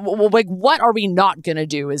 like what are we not going to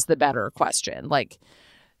do is the better question. Like,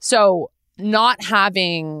 so not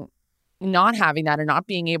having that and not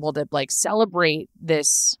being able to like celebrate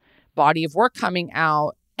this body of work coming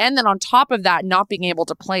out, and then on top of that not being able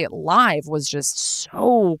to play it live was just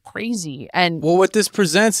so crazy. And well, what this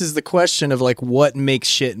presents is the question of like what makes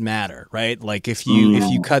shit matter, right? Like if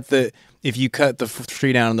you cut the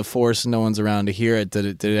tree down in the forest and no one's around to hear it, did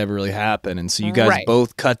it ever really happen? And so you guys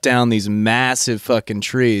both cut down these massive fucking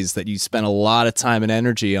trees that you spent a lot of time and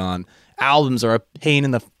energy on. Albums are a pain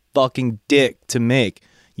in the fucking dick to make.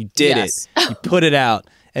 You did it. You put it out.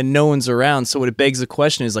 And no one's around. So what it begs the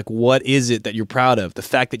question is like, what is it that you're proud of? The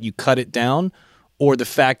fact that you cut it down, or the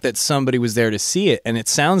fact that somebody was there to see it? And it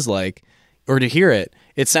sounds like, or to hear it,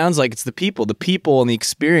 it sounds like it's the people. The people and the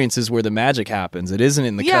experience is where the magic happens. It isn't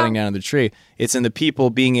in the cutting down of the tree. It's in the people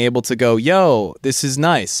being able to go, yo, this is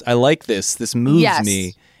nice. I like this. This moves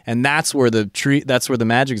me. And that's where the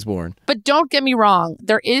magic's born. But don't get me wrong.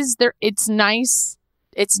 It's nice.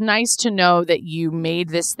 It's nice to know that you made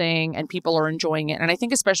this thing and people are enjoying it. And I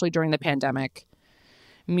think especially during the pandemic,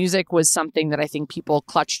 music was something that I think people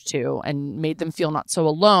clutched to and made them feel not so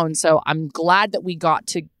alone. So I'm glad that we got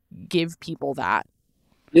to give people that.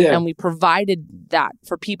 Yeah. And we provided that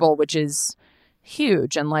for people, which is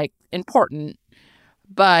huge and like important.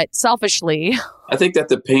 But selfishly, I think that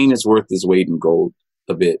the pain is worth its weight in gold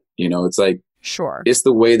a bit. You know, it's like, sure, it's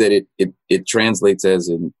the way that it translates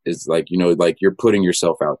is like, you know, like you're putting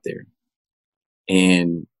yourself out there.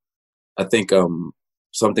 And I think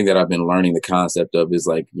something that I've been learning the concept of is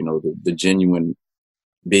like, you know, the genuine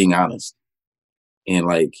being honest. And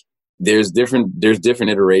like there's different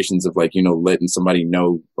iterations of like, you know, letting somebody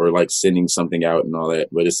know or like sending something out and all that.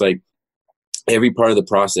 But it's like every part of the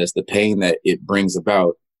process, the pain that it brings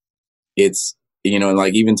about, it's, you know,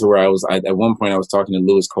 like even to where at one point I was talking to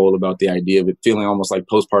Lewis Cole about the idea of it feeling almost like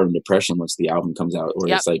postpartum depression once the album comes out, or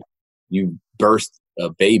it's like you birthed a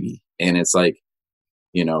baby, and it's like,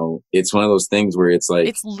 you know, it's one of those things where it's like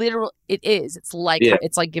it's literal. It is. It's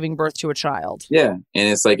like giving birth to a child. Yeah, and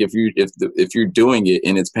it's like if you're doing it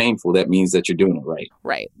and it's painful, that means that you're doing it right.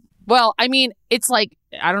 Right. Well, I mean, it's like,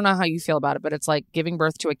 I don't know how you feel about it, but it's like giving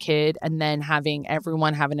birth to a kid and then having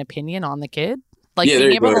everyone have an opinion on the kid. Like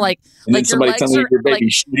being able to like your legs are like,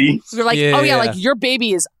 you're like, oh yeah, like your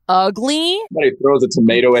baby is ugly. Somebody throws a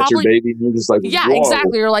tomato at your baby and you're just like, yeah,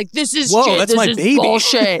 exactly. You're like, this is shit. That's this my is baby.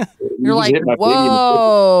 Bullshit. You're like,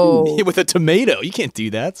 whoa. With a tomato. You can't do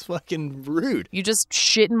that. It's fucking rude. You just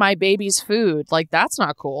shit in my baby's food. Like, that's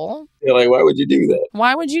not cool. You're like, why would you do that?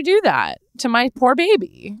 Why would you do that to my poor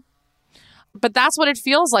baby? But that's what it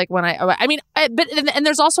feels like when and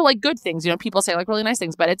there's also like good things, you know, people say like really nice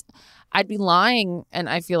things, but I'd be lying. And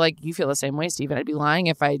I feel like you feel the same way, Steven. I'd be lying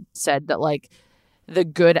if I said that like the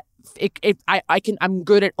good, I'm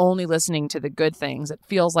good at only listening to the good things. It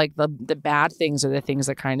feels like the bad things are the things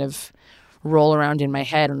that kind of roll around in my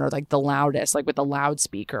head and are like the loudest, like with the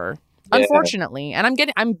loudspeaker, unfortunately. And I'm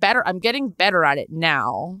getting better at it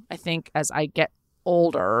now, I think, as I get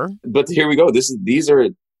older. But here we go.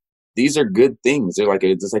 These are good things. They're like,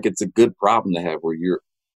 it's a good problem to have where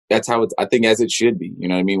that's how it's, I think, as it should be, you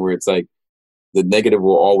know what I mean? Where it's like the negative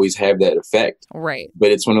will always have that effect. Right.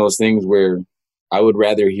 But it's one of those things where I would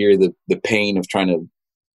rather hear the pain of trying to,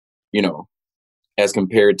 you know, as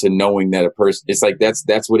compared to knowing that a person, it's like,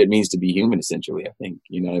 that's what it means to be human, essentially, I think,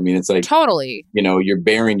 you know what I mean? It's like, totally, you know, you're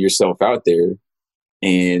bearing yourself out there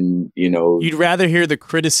and, you know, you'd rather hear the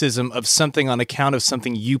criticism of something on account of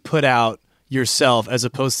something you put out yourself as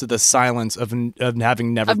opposed to the silence of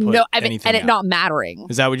having never put anything and it out. not mattering.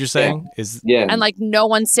 Is that what you're saying? Yeah. And like no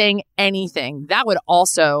one saying anything. That would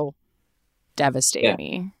also devastate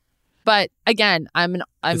me. But again,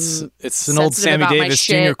 it's an old Sammy Davis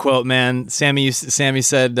Jr. quote, man. Sammy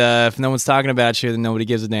said, if no one's talking about you, then nobody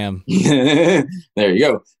gives a damn. There you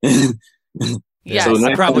go. Yes. So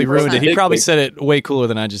I probably ruined it. He probably said it way cooler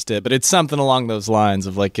than I just did, but it's something along those lines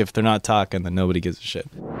of like, if they're not talking, then nobody gives a shit.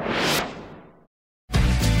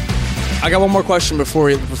 I got one more question before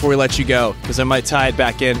we let you go, because I might tie it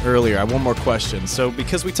back in earlier. I have one more question. So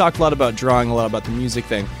because we talked a lot about drawing, a lot about the music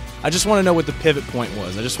thing, I just want to know what the pivot point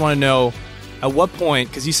was. I just want to know at what point,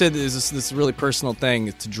 because you said this really personal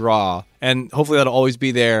thing to draw, and hopefully that'll always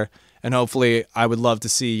be there. And hopefully I would love to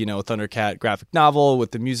see, a Thundercat graphic novel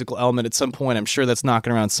with the musical element at some point. I'm sure that's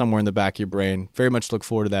knocking around somewhere in the back of your brain. Very much look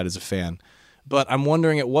forward to that as a fan. But I'm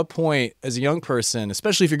wondering at what point, as a young person,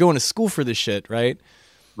 especially if you're going to school for this shit, right?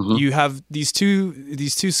 Mm-hmm. You have these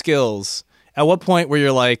two skills. At what point where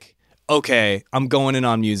you're like, okay, I'm going in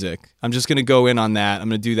on music. I'm just going to go in on that. I'm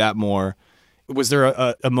going to do that more. Was there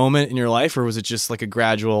a moment in your life, or was it just like a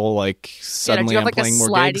gradual, like suddenly I'm playing more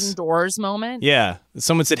gigs? Like a sliding doors moment? Yeah.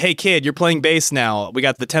 Someone said, "Hey kid, you're playing bass now. We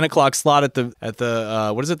got the 10 o'clock slot at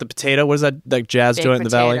the what is it? The Potato? What is that like jazz joint in the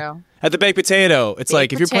Valley? At the Baked Potato. It's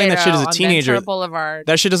like if you're playing that shit as a teenager,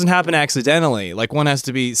 that shit doesn't happen accidentally. Like one has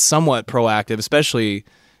to be somewhat proactive, especially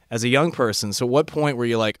as a young person. So what point were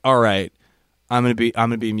you like, all right, I'm gonna be a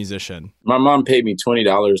musician? My mom paid me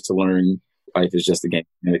 $20 to learn Life is Just a Game,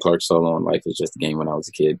 and the Clark solo on Life is Just a Game when I was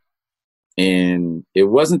a kid. And it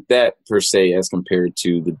wasn't that per se as compared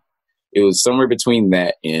to it was somewhere between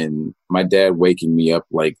that and my dad waking me up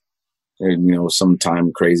like,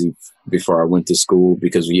 sometime crazy before I went to school,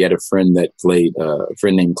 because we had a friend that played, a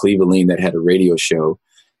friend named Cleveland that had a radio show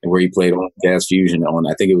and where he played on Jazz Fusion on,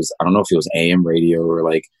 I don't know if it was AM radio or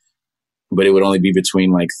like, but it would only be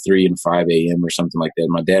between like 3 and 5 a.m. or something like that.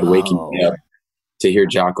 My dad waking me up to hear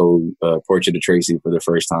Jocko, Portrait of Tracy for the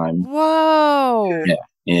first time. Whoa. Yeah.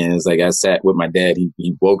 And it's like, I sat with my dad.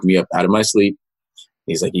 He woke me up out of my sleep.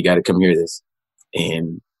 He's like, you got to come hear this.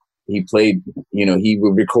 And he played, he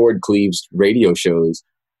would record Cleve's radio shows.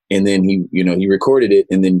 And then he recorded it.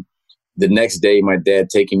 And then the next day, my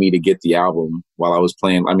dad taking me to get the album while I was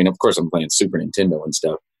playing. I mean, of course, I'm playing Super Nintendo and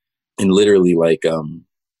stuff. And literally, like,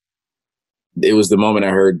 it was the moment I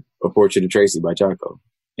heard A Portrait of Tracy by Jocko.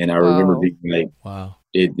 And I remember being like, wow,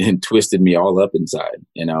 it twisted me all up inside.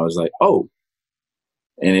 And I was like, oh.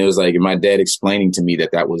 And it was like my dad explaining to me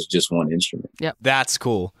that was just one instrument. Yep. That's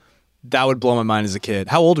cool. That would blow my mind as a kid.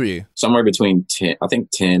 How old were you? Somewhere between 10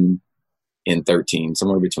 and 13.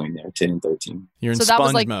 Somewhere between there, 10 and 13. You're in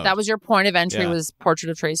sponge mode. That was your point of entry, was Portrait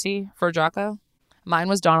of Tracy for Jocko? Mine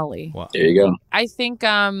was Donna Lee. Wow. There you go. I think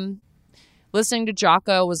listening to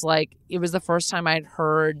Jocko was like, it was the first time I'd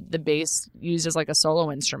heard the bass used as like a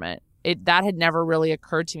solo instrument. That had never really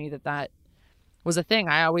occurred to me that was a thing.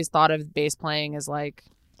 I always thought of bass playing as like,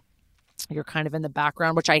 you're kind of in the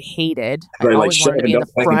background, which I hated. Right, I always wanted to be in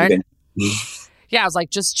the front. Yeah, I was like,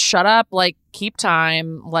 just shut up, like keep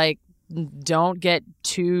time, like don't do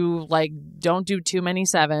too many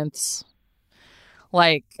sevenths.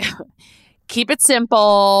 Like keep it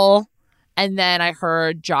simple. And then I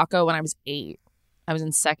heard Jocko when I was 8. I was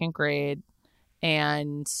in 2nd grade,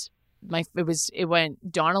 and it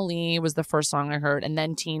went Donna Lee was the first song I heard, and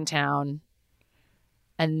then Teen Town,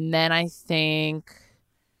 and then I think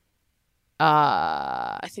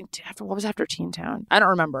after what was after Teen Town? I don't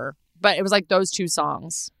remember, but it was like those 2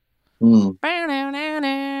 songs. This is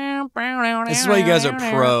why you guys are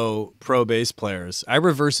pro bass players. I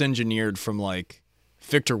reverse engineered from like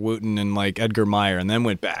Victor Wooten and like Edgar Meyer, and then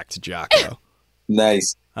went back to Jocko.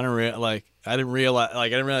 Nice. I didn't realize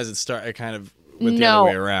it kind of went the other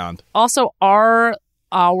way around. Also, our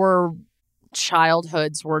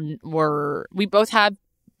childhoods were we both had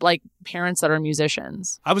like parents that are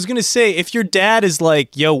musicians. I was gonna say, if your dad is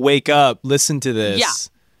like, "Yo, wake up, listen to this." Yeah.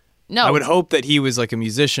 No, I would hope that he was like a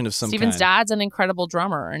musician of some Steven's kind. dad's an incredible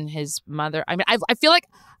drummer, and his mother. I mean, I feel like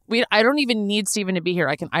I don't even need Steven to be here.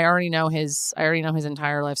 I already know his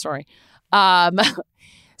entire life story.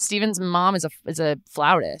 Steven's mom is a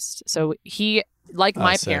flautist, so he, like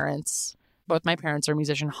my parents, both my parents are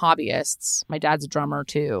musician hobbyists. My dad's a drummer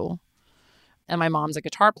too, and my mom's a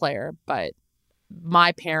guitar player. But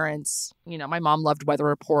my parents, my mom loved Weather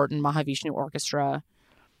Report and Mahavishnu Orchestra.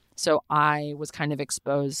 So I was kind of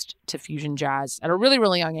exposed to fusion jazz at a really,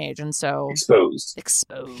 really young age. And so exposed.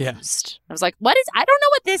 Yeah. I was like, I don't know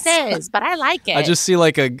what this is, but I like it. I just see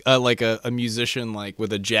like a musician like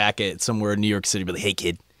with a jacket somewhere in New York City, be like, hey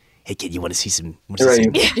kid, you want to see some? You want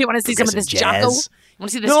to see some of this Jocko? You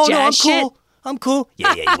want to see this jazz shit? I'm cool.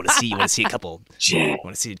 Yeah. You want to see a couple? You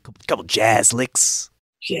want to see a couple jazz licks?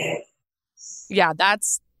 Yeah,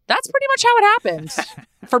 that's pretty much how it happened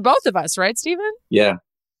for both of us, right, Steven? Yeah.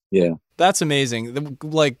 That's amazing.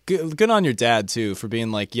 Like, good on your dad too for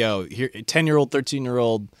being like, yo, here, 10-year-old,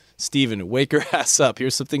 13-year-old Steven, wake your ass up.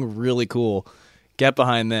 Here's something really cool. Get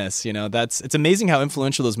behind this. It's amazing how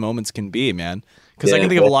influential those moments can be, man. Because I can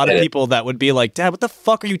think of a lot of people that would be like, Dad, what the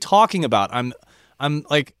fuck are you talking about? I'm a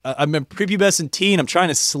prepubescent teen. I'm trying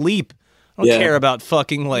to sleep. I I don't care about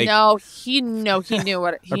fucking like. No, he knew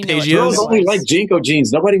what he knew. Girls only like Jinko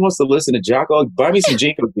jeans. Nobody wants to listen to Jocko. Buy me some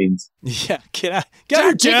Jinko jeans. Yeah, get out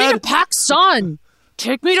here, Take me to PacSun.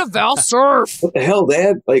 Take me to Val Surf. What the hell,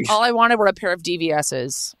 Dad? Like, all I wanted were a pair of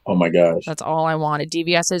DVSs. Oh my gosh, that's all I wanted.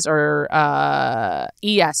 DVSs or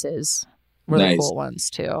ESs. Were the cool ones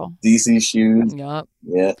too. DC shoes. Yep.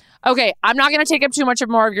 Yeah. Okay, I'm not going to take up too much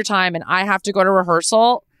more of your time, and I have to go to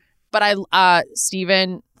rehearsal. But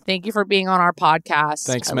Steven, thank you for being on our podcast.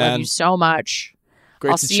 Thanks, I man. love you so much.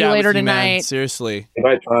 Great I'll to see chat you later with you, tonight. Man. Seriously.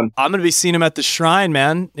 Bye, Tom. I'm going to be seeing him at the Shrine,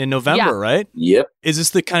 man, in November, right? Yep. Is this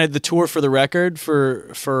the kind of the tour for the record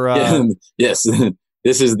for Yes.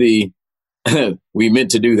 This is the we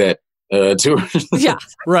meant to do that tour. Yeah.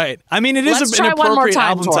 Right. I mean, it is an appropriate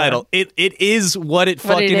album title. It is what it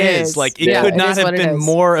fucking is. Like, it could not have been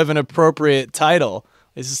more of an appropriate title.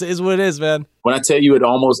 It just is what it is, man. When I tell you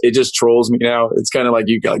it just trolls me now. It's kind of like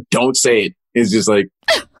you like, don't say it. It's just like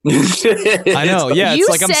I know. Yeah. It's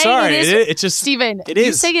like, I'm sorry. It's just Steven,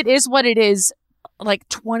 you say it is what it is like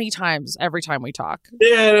 20 times every time we talk.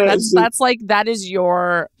 Yeah. That's like, that is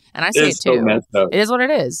your, and I say it too. So it is what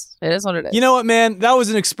it is. It is what it is. You know what, man? That was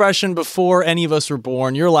an expression before any of us were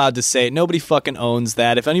born. You're allowed to say it. Nobody fucking owns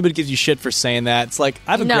that. If anybody gives you shit for saying that, it's like,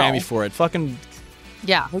 I have a Grammy for it. Fucking.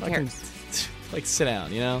 Yeah. Who cares? Like, sit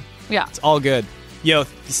down, you know? Yeah. It's all good. Yo,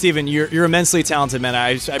 Steven, you're immensely talented, man.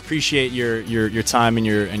 I appreciate your time and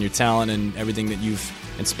your talent and everything that you've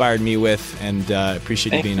inspired me with, and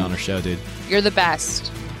appreciate you being on our show, dude. You're the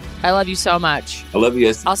best. I love you so much. I love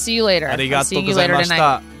you. I'll see you later. I'll see you later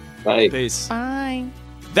tonight. Bye. Peace. Bye.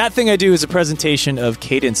 That Thing I Do is a presentation of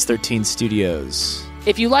Cadence 13 Studios.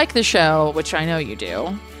 If you like the show, which I know you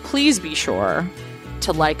do, please be sure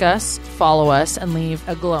to like us, follow us, and leave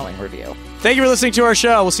a glowing review. Thank you for listening to our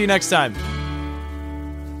show. We'll see you next time.